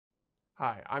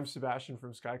Hi, I'm Sebastian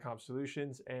from SkyComp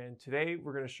Solutions, and today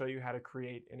we're going to show you how to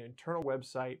create an internal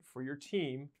website for your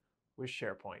team with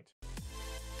SharePoint.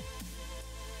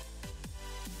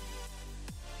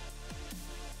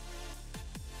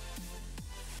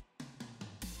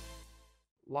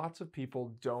 Lots of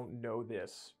people don't know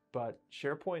this, but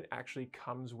SharePoint actually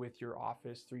comes with your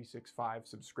Office 365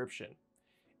 subscription.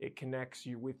 It connects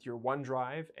you with your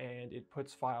OneDrive and it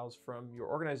puts files from your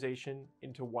organization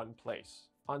into one place.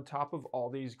 On top of all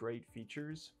these great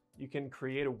features, you can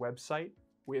create a website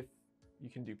you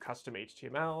can do custom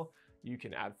HTML, you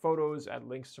can add photos, add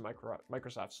links to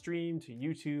Microsoft Stream, to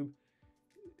YouTube.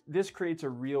 This creates a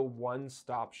real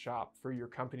one-stop shop for your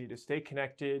company to stay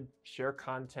connected, share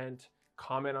content,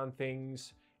 comment on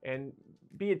things, and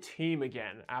be a team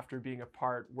again after being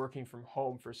apart working from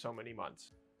home for so many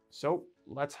months. So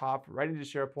let's hop right into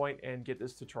SharePoint and get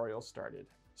this tutorial started.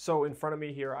 So in front of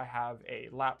me here, I have a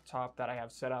laptop that I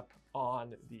have set up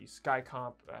on the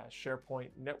SkyComp SharePoint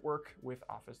network with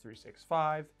Office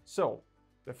 365. So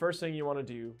the first thing you want to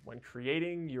do when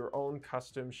creating your own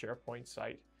custom SharePoint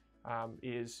site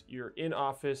is you're in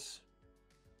Office,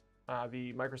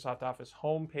 the Microsoft Office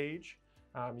homepage.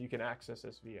 You can access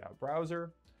this via a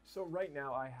browser. So right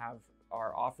now I have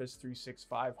our Office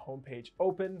 365 homepage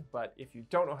open, but if you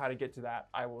don't know how to get to that,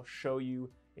 I will show you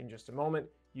in just a moment.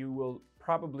 You will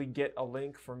probably get a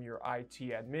link from your IT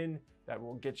admin that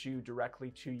will get you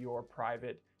directly to your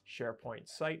private SharePoint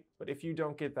site. But if you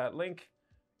don't get that link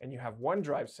and you have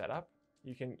OneDrive set up,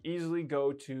 you can easily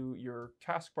go to your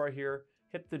taskbar here,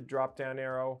 hit the drop-down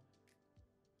arrow,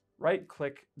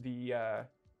 right-click the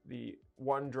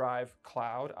OneDrive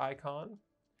cloud icon,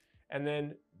 and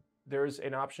then there's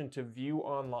an option to view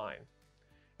online.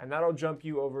 And that'll jump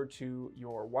you over to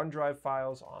your OneDrive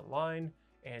files online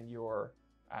and your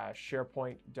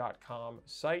SharePoint.com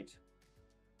site.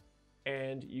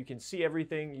 And you can see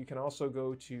everything. You can also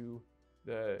go to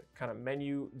the kind of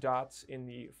menu dots in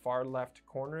the far left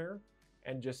corner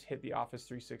and just hit the Office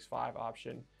 365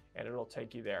 option and it'll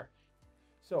take you there.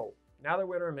 So now that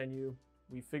we're in our menu,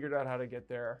 we figured out how to get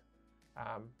there.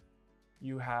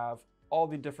 You have all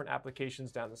the different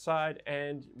applications down the side,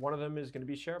 and one of them is going to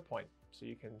be SharePoint. So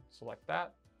you can select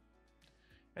that.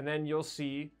 And then you'll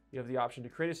see you have the option to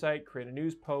create a site, create a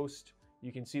news post.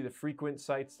 You can see the frequent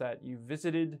sites that you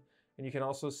visited, and you can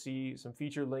also see some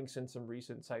featured links and some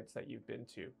recent sites that you've been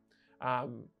to.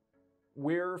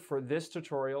 We're, for this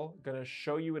tutorial, going to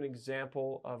show you an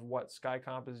example of what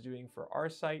SkyComp is doing for our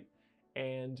site,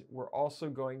 and we're also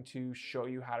going to show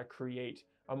you how to create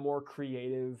a more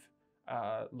creative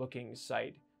looking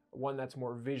site, one that's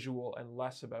more visual and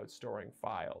less about storing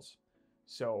files.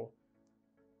 So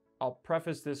I'll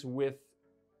preface this with,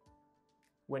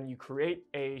 when you create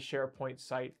a SharePoint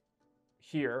site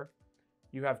here,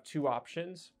 you have two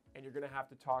options, and you're going to have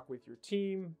to talk with your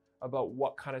team about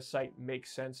what kind of site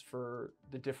makes sense for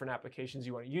the different applications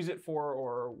you want to use it for,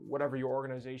 or whatever your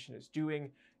organization is doing.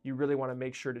 You really want to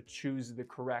make sure to choose the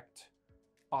correct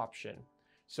option.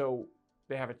 So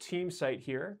they have a team site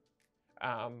here,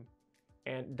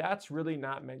 and that's really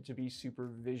not meant to be super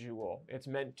visual. It's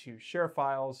meant to share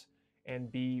files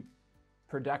and be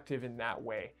productive in that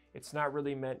way. It's not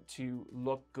really meant to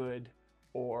look good,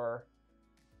 or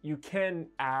you can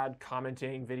add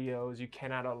commenting videos, you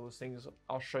can add all those things.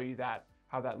 I'll show you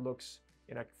how that looks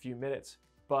in a few minutes.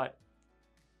 But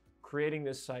creating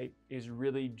this site is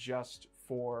really just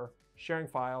for sharing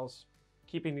files,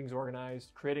 keeping things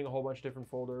organized, creating a whole bunch of different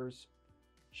folders,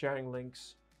 sharing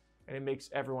links, and it makes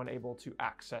everyone able to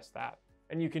access that.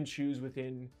 And you can choose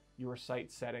within your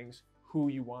site settings who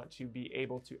you want to be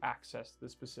able to access the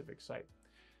specific site.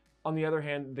 On the other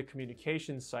hand, the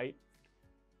communication site,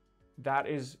 that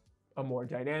is a more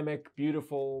dynamic,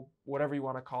 beautiful, whatever you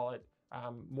want to call it,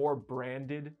 more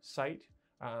branded site.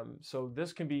 So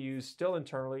this can be used still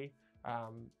internally,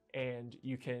 and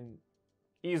you can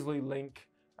easily link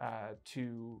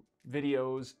to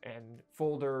videos and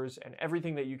folders and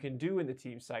everything that you can do in the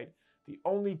team site. The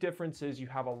only difference is you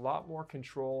have a lot more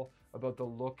control about the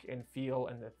look and feel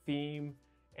and the theme,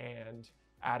 and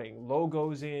adding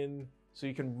logos in, so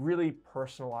you can really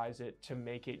personalize it to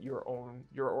make it your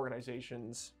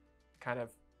organization's kind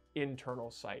of internal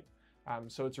site.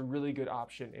 So it's a really good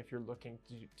option if you're looking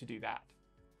to do that.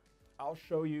 I'll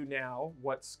show you now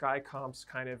what SkyComp's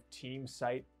kind of team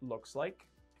site looks like.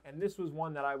 And this was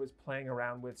one that I was playing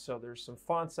around with. So there's some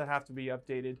fonts that have to be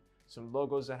updated, some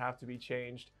logos that have to be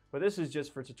changed, but this is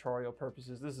just for tutorial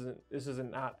purposes. This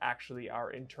isn't not actually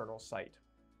our internal site.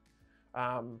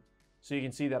 So you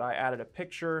can see that I added a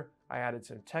picture, I added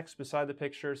some text beside the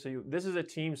picture. So this is a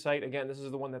team site. Again, this is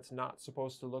the one that's not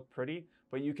supposed to look pretty,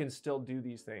 but you can still do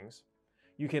these things.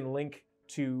 You can link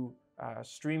to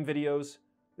stream videos.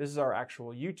 This is our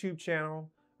actual YouTube channel.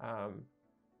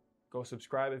 Go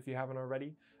subscribe if you haven't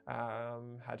already.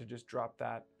 Had to just drop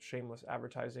that shameless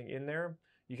advertising in there.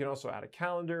 You can also add a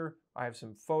calendar. I have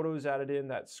some photos added in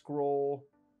that scroll.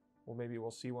 Well, maybe we'll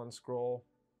see one scroll.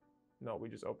 No, we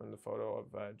just opened the photo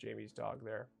of Jamie's dog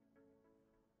there.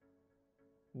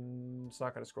 It's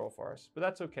not going to scroll for us, but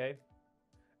that's okay.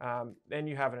 Then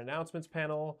you have an announcements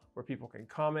panel where people can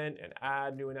comment and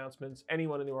add new announcements.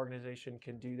 Anyone in the organization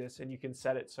can do this, and you can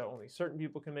set it so only certain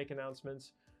people can make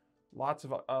announcements. Lots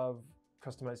of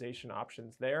customization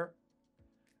options there.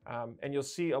 And you'll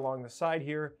see along the side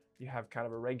here, you have kind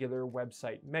of a regular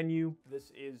website menu.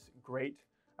 This is great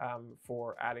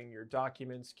for adding your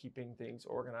documents, keeping things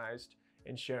organized,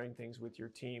 and sharing things with your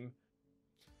team.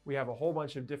 We have a whole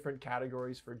bunch of different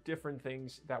categories for different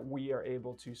things that we are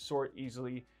able to sort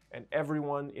easily, and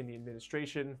everyone in the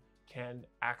administration can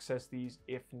access these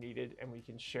if needed, and we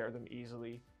can share them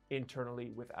easily internally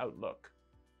with Outlook.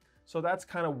 So that's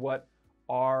kind of what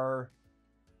our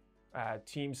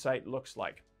team site looks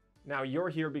like. Now you're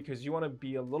here because you want to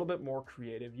be a little bit more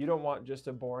creative. You don't want just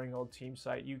a boring old team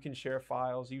site. You can share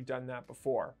files. You've done that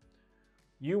before.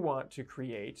 You want to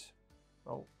create,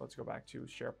 oh, let's go back to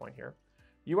SharePoint here.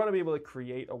 You want to be able to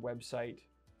create a website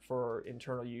for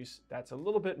internal use that's a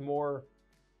little bit more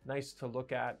nice to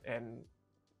look at and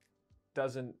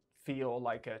doesn't feel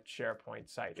like a SharePoint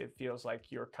site. It feels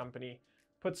like your company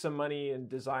put some money and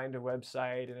designed a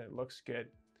website and it looks good.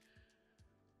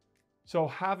 So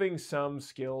having some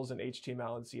skills in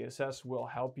HTML and CSS will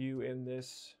help you in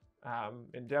this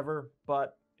endeavor,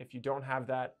 but if you don't have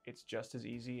that, it's just as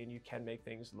easy and you can make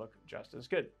things look just as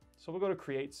good. So we'll go to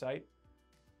Create Site.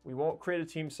 We won't create a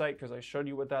team site because I showed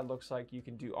you what that looks like. You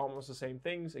can do almost the same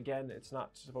things. Again, it's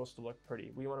not supposed to look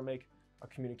pretty. We want to make a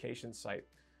communication site.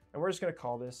 And we're just going to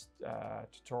call this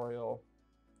tutorial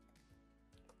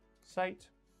site.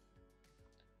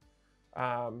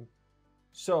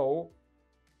 So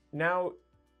now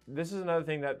this is another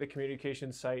thing that the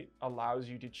communication site allows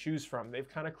you to choose from. They've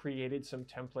kind of created some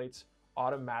templates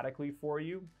automatically for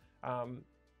you.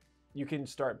 You can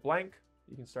start blank.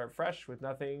 You can start fresh with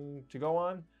nothing to go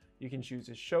on. You can choose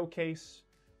a showcase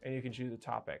and you can choose a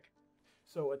topic.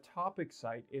 So a topic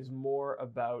site is more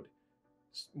about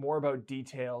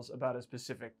details about a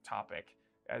specific topic.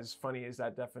 As funny as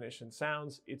that definition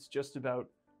sounds, it's just about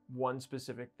one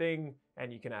specific thing,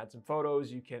 and you can add some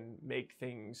photos, you can make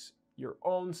things your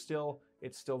own still.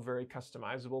 It's still very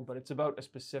customizable, but it's about a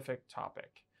specific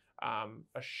topic.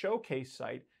 A showcase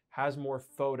site has more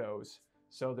photos.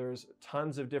 So there's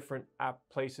tons of different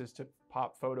places to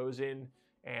pop photos in,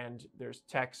 and there's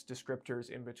text descriptors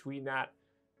in between that.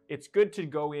 It's good to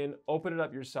go in, open it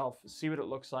up yourself, see what it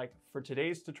looks like. For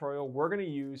today's tutorial, we're going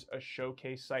to use a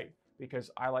showcase site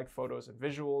because I like photos and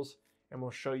visuals, and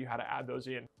we'll show you how to add those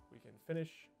in. We can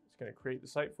finish. It's going to create the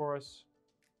site for us.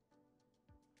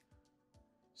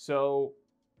 So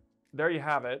there you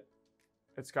have it.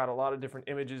 It's got a lot of different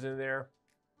images in there,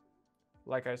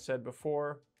 like I said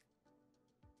before.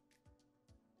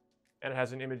 And it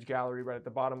has an image gallery right at the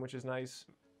bottom, which is nice.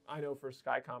 I know for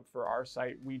SkyComp, for our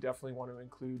site, we definitely want to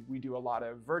include, we do a lot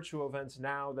of virtual events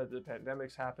now that the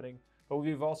pandemic's happening, but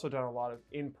we've also done a lot of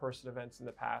in-person events in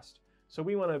the past. So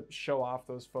we want to show off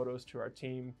those photos to our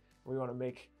team. We want to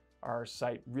make our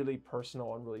site really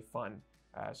personal and really fun.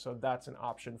 So that's an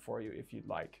option for you if you'd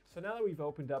like. So now that we've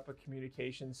opened up a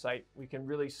communication site, we can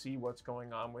really see what's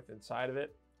going on with inside of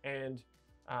it. And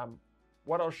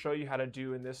what I'll show you how to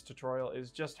do in this tutorial is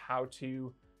just how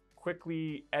to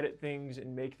quickly edit things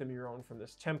and make them your own from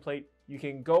this template. You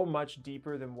can go much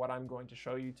deeper than what I'm going to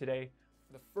show you today.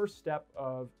 The first step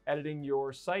of editing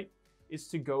your site is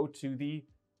to go to the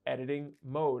editing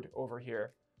mode over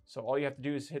here. So all you have to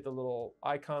do is hit the little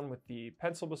icon with the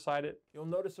pencil beside it. You'll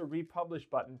notice a republish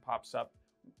button pops up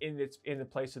in the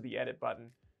place of the edit button.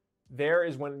 There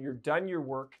is when you're done your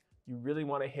work, you really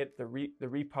want to hit the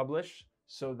republish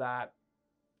so that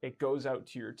it goes out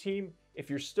to your team. If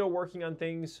you're still working on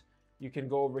things, you can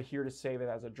go over here to save it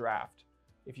as a draft.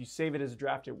 If you save it as a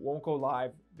draft, it won't go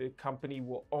live. The company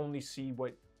will only see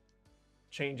what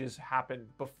changes happen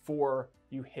before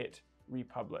you hit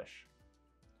republish.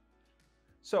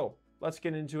 So let's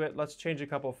get into it. Let's change a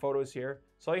couple of photos here.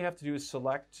 So all you have to do is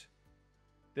select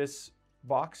this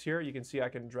box here. You can see I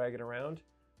can drag it around.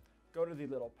 Go to the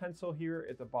little pencil here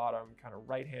at the bottom, kind of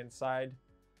right-hand side.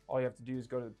 All you have to do is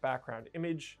go to the background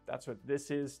image. That's what this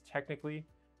is technically.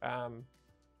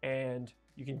 And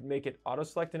you can make it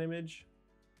auto-select an image,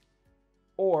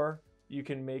 or you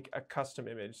can make a custom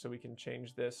image. So we can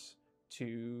change this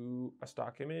to a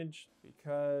stock image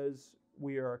because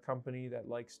we are a company that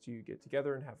likes to get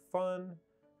together and have fun.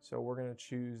 So we're going to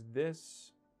choose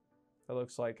this. That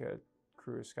looks like a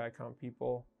crew of Skycom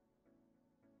people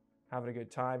having a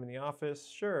good time in the office.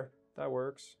 Sure, that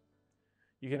works.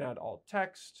 You can add alt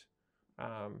text.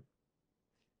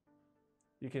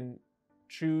 You can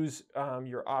choose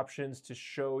your options to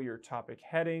show your topic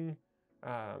heading.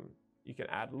 You can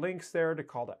add links there to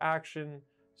call to action.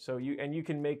 So you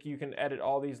can edit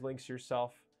all these links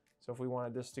yourself. So if we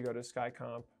wanted this to go to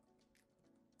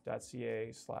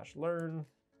skycomp.ca/learn,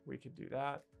 we could do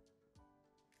that.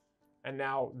 And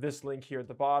now this link here at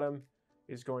the bottom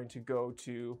is going to go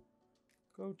to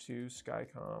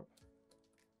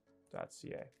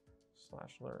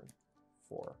skycomp.ca/learn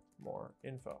for more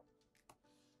info.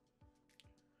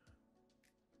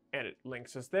 And it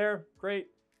links us there. Great.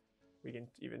 We can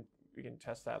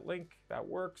test that link. That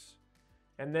works.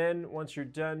 And then once you're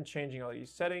done changing all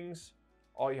these settings,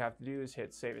 all you have to do is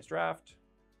hit Save as Draft.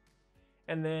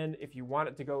 And then if you want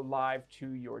it to go live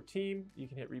to your team, you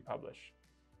can hit Republish.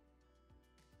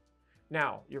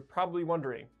 Now, you're probably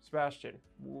wondering, Sebastian,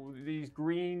 these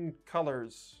green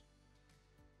colors,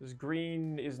 this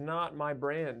green is not my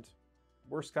brand.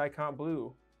 We're Skycom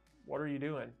Blue. What are you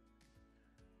doing?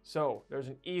 So there's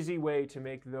an easy way to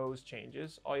make those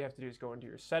changes. All you have to do is go into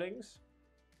your settings,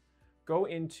 go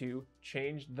into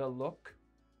change the look,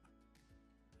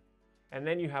 and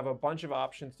then you have a bunch of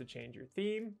options to change your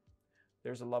theme.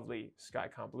 There's a lovely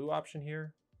Skycom Blue option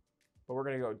here, but we're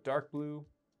going to go dark blue.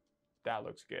 That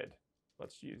looks good.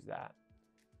 Let's use that.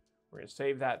 We're going to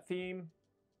save that theme.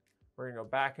 We're going to go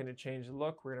back into change the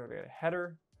look. We're going to go to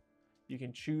header. You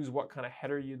can choose what kind of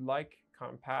header you'd like.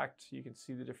 Compact. You can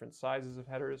see the different sizes of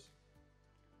headers.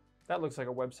 That looks like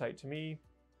a website to me.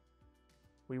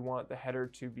 We want the header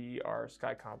to be our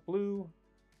Skycom Blue.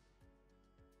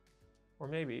 Or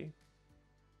maybe,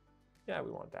 yeah,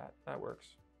 we want that. That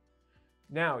works.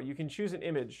 Now you can choose an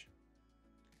image.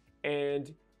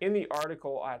 And in the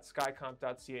article at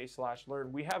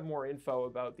skycomp.ca/learn, we have more info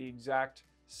about the exact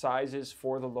sizes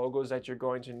for the logos that you're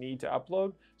going to need to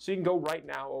upload. So you can go right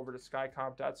now over to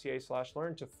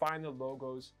skycomp.ca/learn to find the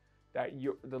logos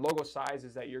the logo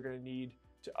sizes that you're going to need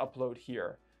to upload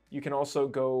here. You can also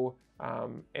go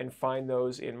and find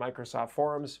those in Microsoft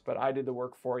Forums, but I did the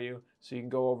work for you, so you can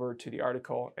go over to the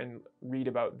article and read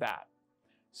about that.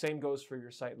 Same goes for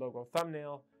your site logo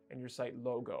thumbnail and your site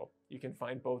logo. You can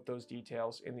find both those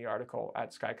details in the article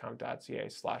at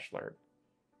skycomp.ca/learn.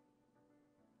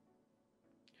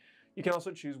 You can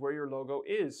also choose where your logo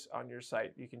is on your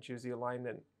site. You can choose the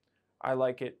alignment. I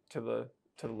like it to the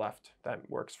left. That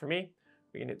works for me.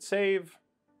 We can hit save.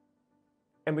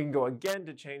 And we can go again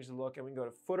to change the look, and we can go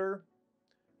to footer.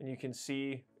 And you can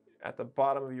see at the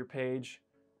bottom of your page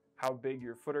how big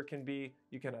your footer can be.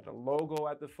 You can add a logo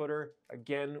at the footer.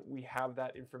 Again, we have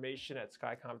that information at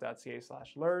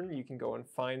skycomp.ca/learn. You can go and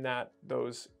find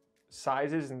those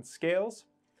sizes and scales.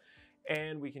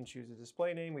 And we can choose a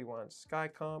display name. We want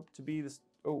Skycomp to be this.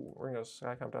 Oh, we're going to go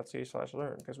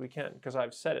skycomp.ca/learn because we can, because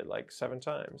I've said it like 7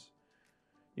 times.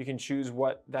 You can choose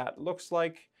what that looks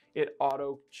like. It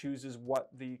auto chooses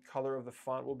what the color of the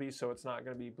font will be, so it's not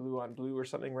going to be blue on blue or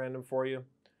something random for you.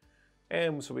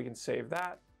 And so we can save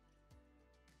that.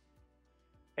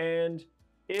 And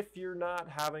if you're not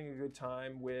having a good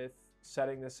time with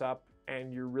setting this up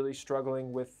and you're really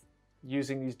struggling with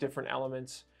using these different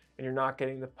elements and you're not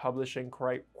getting the publishing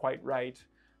quite right,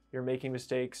 you're making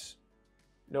mistakes,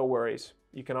 no worries.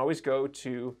 You can always go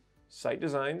to Site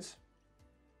Designs.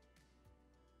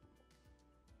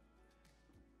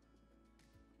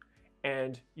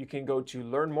 And you can go to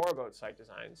Learn More About Site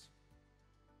Designs.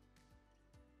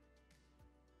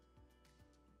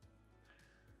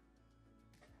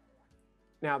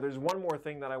 Now, there's one more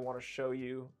thing that I want to show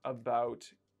you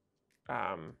about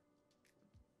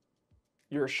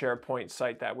your SharePoint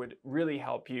site that would really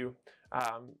help you.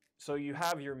 So you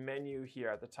have your menu here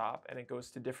at the top, and it goes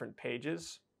to different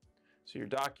pages. So your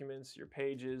documents, your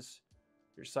pages,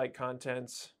 your site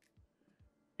contents,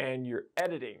 and your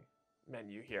editing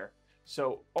menu here.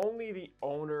 So only the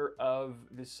owner of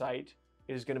the site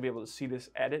is going to be able to see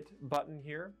this edit button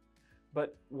here.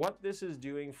 But what this is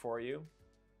doing for you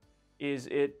is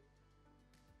it's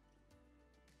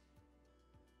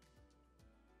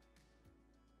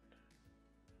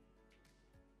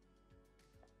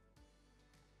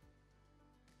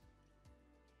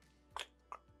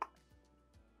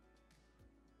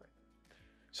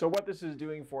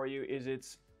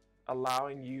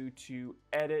allowing you to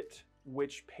edit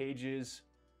which pages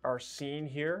are seen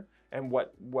here and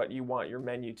what you want your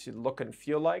menu to look and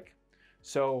feel like.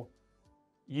 So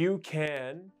you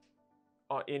can,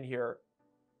 in here,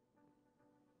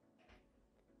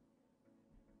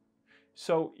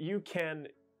 So you can,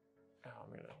 I'm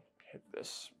going to hit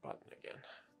this button again.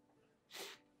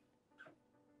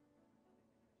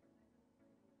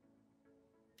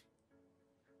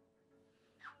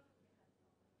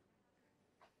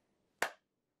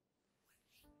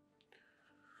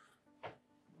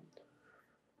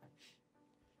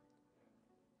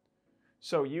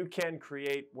 So you can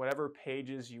create whatever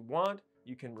pages you want.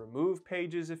 You can remove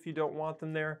pages if you don't want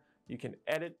them there. You can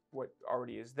edit what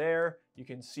already is there. You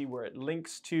can see where it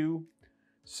links to.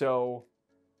 So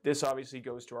this obviously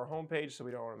goes to our home page, so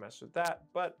we don't want to mess with that.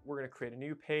 But we're going to create a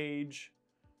new page.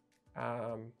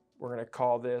 We're going to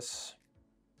call this,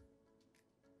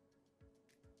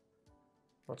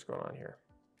 what's going on here?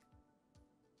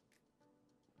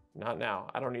 Not now.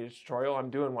 I don't need a tutorial. I'm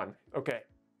doing one. Okay.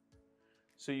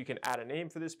 So you can add a name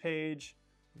for this page.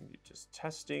 Just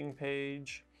testing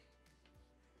page.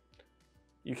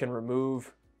 You can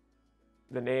remove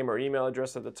the name or email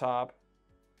address at the top.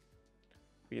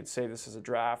 We can say this is a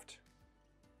draft.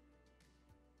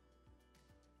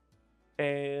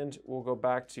 And we'll go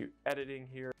back to editing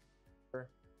here.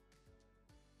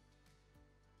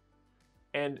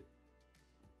 And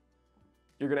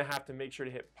you're going to have to make sure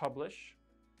to hit publish.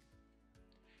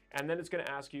 And then it's going to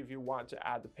ask you if you want to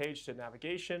add the page to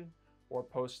navigation, or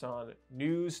post on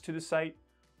news to the site,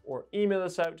 or email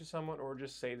this out to someone, or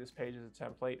just say this page is a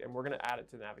template, and we're going to add it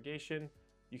to navigation.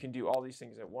 You can do all these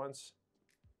things at once,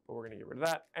 but we're going to get rid of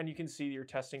that. And you can see your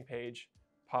testing page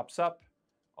pops up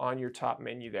on your top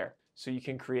menu there. So you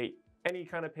can create any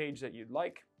kind of page that you'd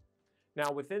like.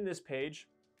 Now within this page,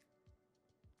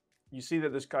 you see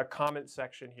that there's a comment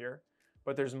section here,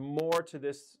 but there's more to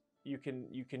this you can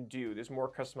do. There's more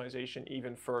customization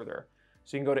even further.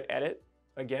 So you can go to edit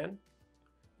again.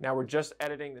 Now we're just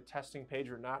editing the testing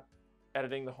page. We're not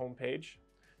editing the home page.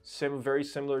 Very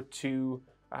similar to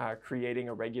creating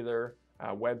a regular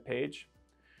web page.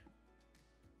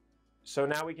 So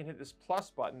now we can hit this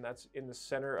plus button that's in the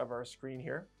center of our screen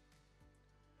here.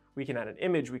 We can add an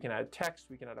image, we can add text,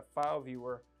 we can add a file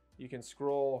viewer. You can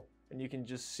scroll and you can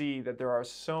just see that there are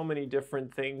so many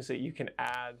different things that you can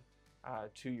add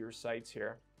to your sites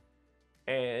here.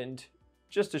 And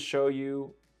just to show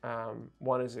you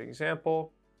one as an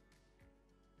example,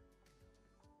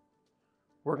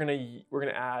 we're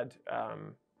gonna add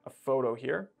a photo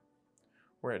here.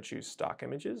 We're gonna choose stock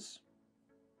images.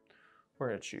 We're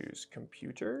gonna choose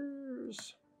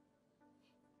computers.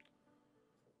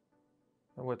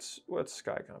 And what's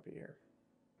SkyCompy here?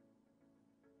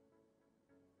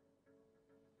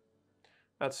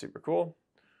 That's super cool.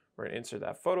 We're going to insert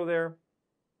that photo there.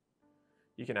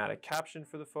 You can add a caption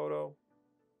for the photo.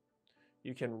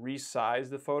 You can resize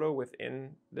the photo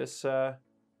within this,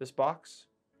 this box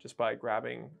just by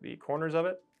grabbing the corners of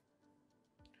it.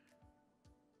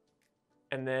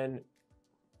 And then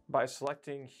by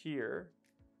selecting here,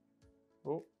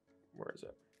 oh, where is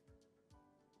it?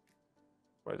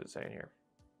 What is it saying here?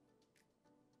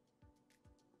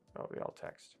 Oh, the alt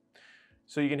text.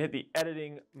 So you can hit the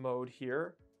editing mode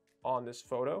here on this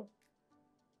photo.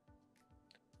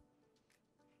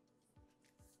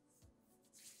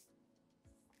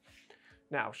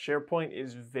 Now, SharePoint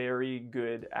is very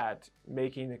good at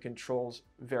making the controls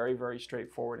very, very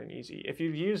straightforward and easy. If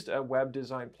you've used a web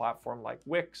design platform like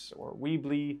Wix or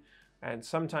Weebly, and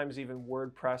sometimes even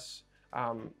WordPress,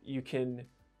 you can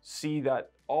see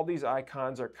that all these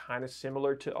icons are kind of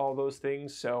similar to all those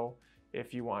things. So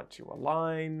if you want to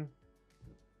align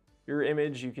your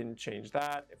image, you can change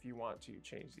that. If you want to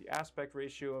change the aspect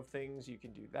ratio of things, you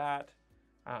can do that.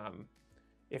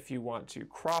 If you want to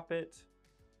crop it,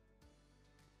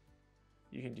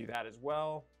 you can do that as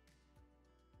well.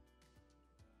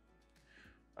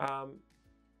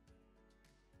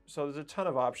 So there's a ton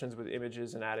of options with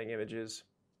images and adding images.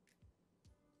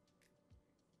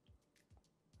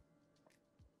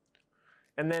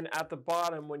 And then at the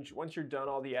bottom, once you're done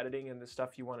all the editing and the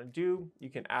stuff you want to do, you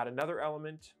can add another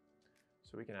element.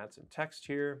 So we can add some text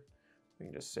here. We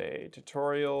can just say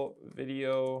tutorial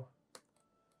video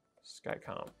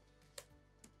SkyComp.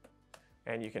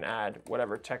 And you can add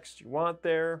whatever text you want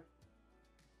there.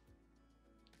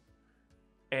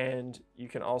 And you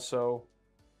can also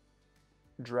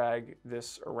drag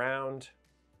this around.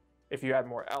 If you add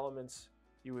more elements,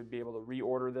 you would be able to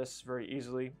reorder this very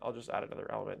easily. I'll just add another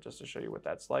element just to show you what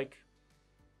that's like.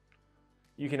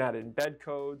 You can add embed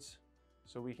codes.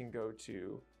 So we can go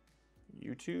to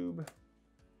YouTube,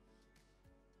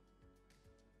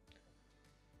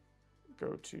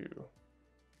 go to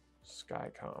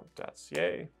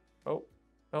skycomp.ca. Oh,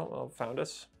 found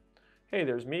us. Hey,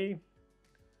 there's me.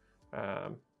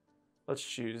 Let's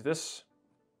choose this.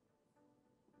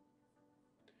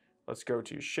 Let's go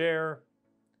to Share.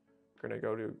 We're going to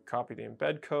go to copy the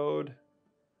embed code.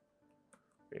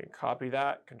 We can copy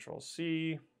that, Control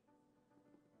C,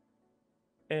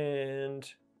 and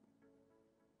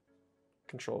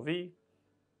Control V.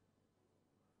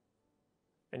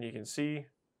 And you can see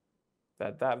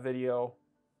that that video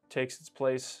takes its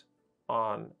place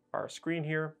on our screen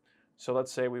here. So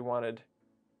let's say we wanted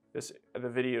the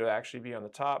video to actually be on the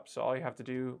top. So all you have to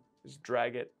do is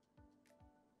drag it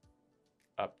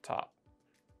up top.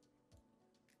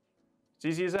 It's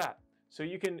easy as that. So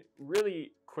you can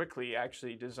really quickly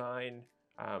actually design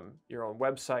your own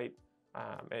website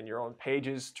and your own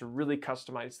pages to really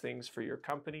customize things for your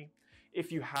company.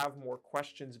 If you have more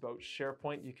questions about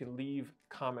SharePoint, you can leave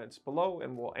comments below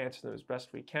and we'll answer them as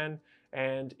best we can.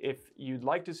 And if you'd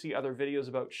like to see other videos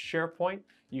about SharePoint,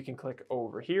 you can click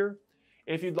over here.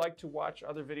 If you'd like to watch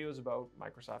other videos about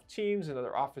Microsoft Teams and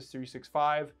other Office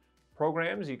 365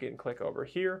 programs, you can click over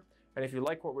here. And if you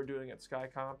like what we're doing at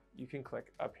SkyComp, you can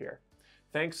click up here.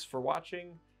 Thanks for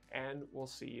watching, and we'll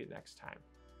see you next time.